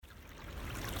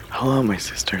Hello, my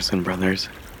sisters and brothers,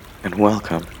 and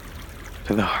welcome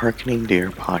to the Hearkening Deer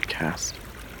podcast.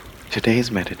 Today's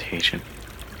meditation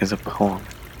is a poem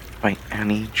by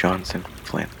Annie Johnson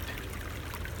Flint.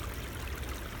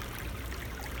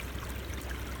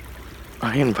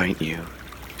 I invite you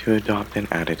to adopt an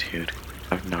attitude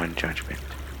of non-judgment.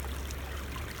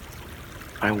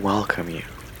 I welcome you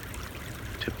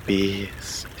to be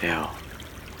still,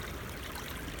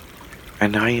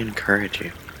 and I encourage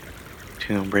you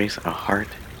to embrace a heart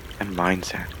and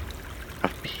mindset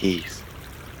of peace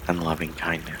and loving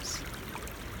kindness.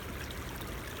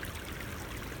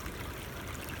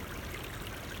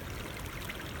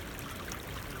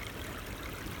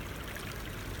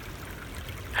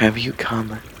 Have you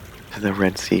come to the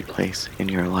Red Sea place in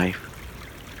your life,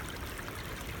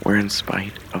 where in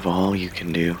spite of all you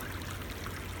can do,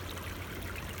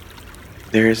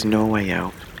 there is no way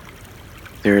out,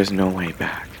 there is no way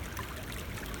back,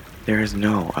 there is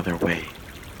no other way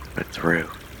but through?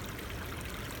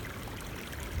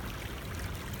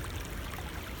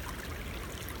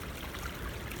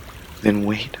 Then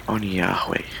wait on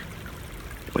Yahweh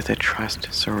with a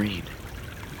trust serene,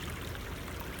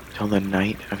 till the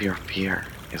night of your fear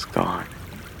is gone.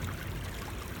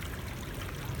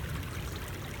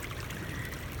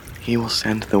 He will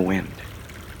send the wind,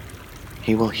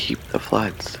 he will heap the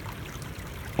floods,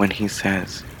 when he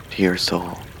says to your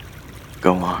soul,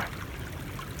 go on.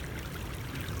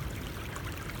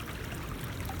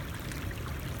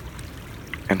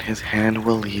 And his hand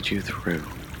will lead you through,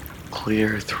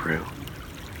 clear through,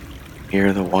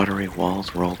 ere the watery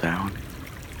walls roll down.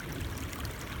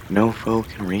 No foe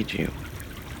can reach you,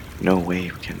 no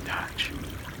wave can touch,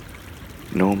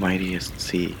 no mightiest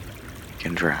sea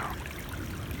can drown.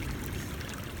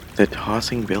 The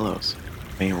tossing billows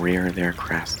may rear their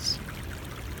crests,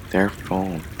 their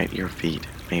foam at your feet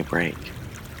may break,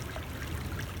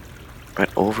 but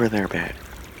over their bed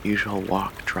you shall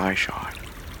walk dry-shod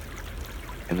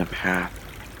in the path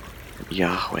that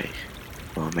Yahweh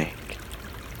will make.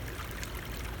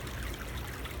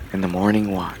 In the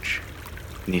morning watch,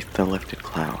 beneath the lifted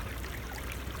cloud,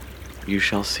 you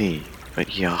shall see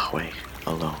but Yahweh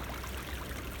alone.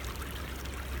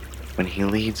 When he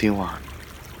leads you on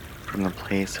from the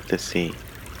place of the sea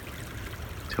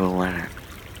to a land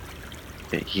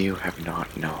that you have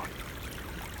not known,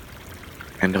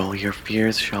 and all your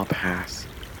fears shall pass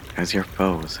as your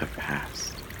foes have passed.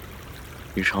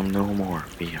 You shall no more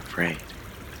be afraid.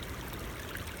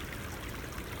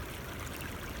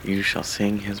 You shall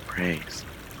sing his praise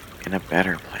in a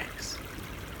better place,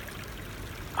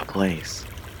 a place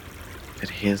that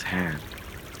his hand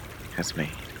has made.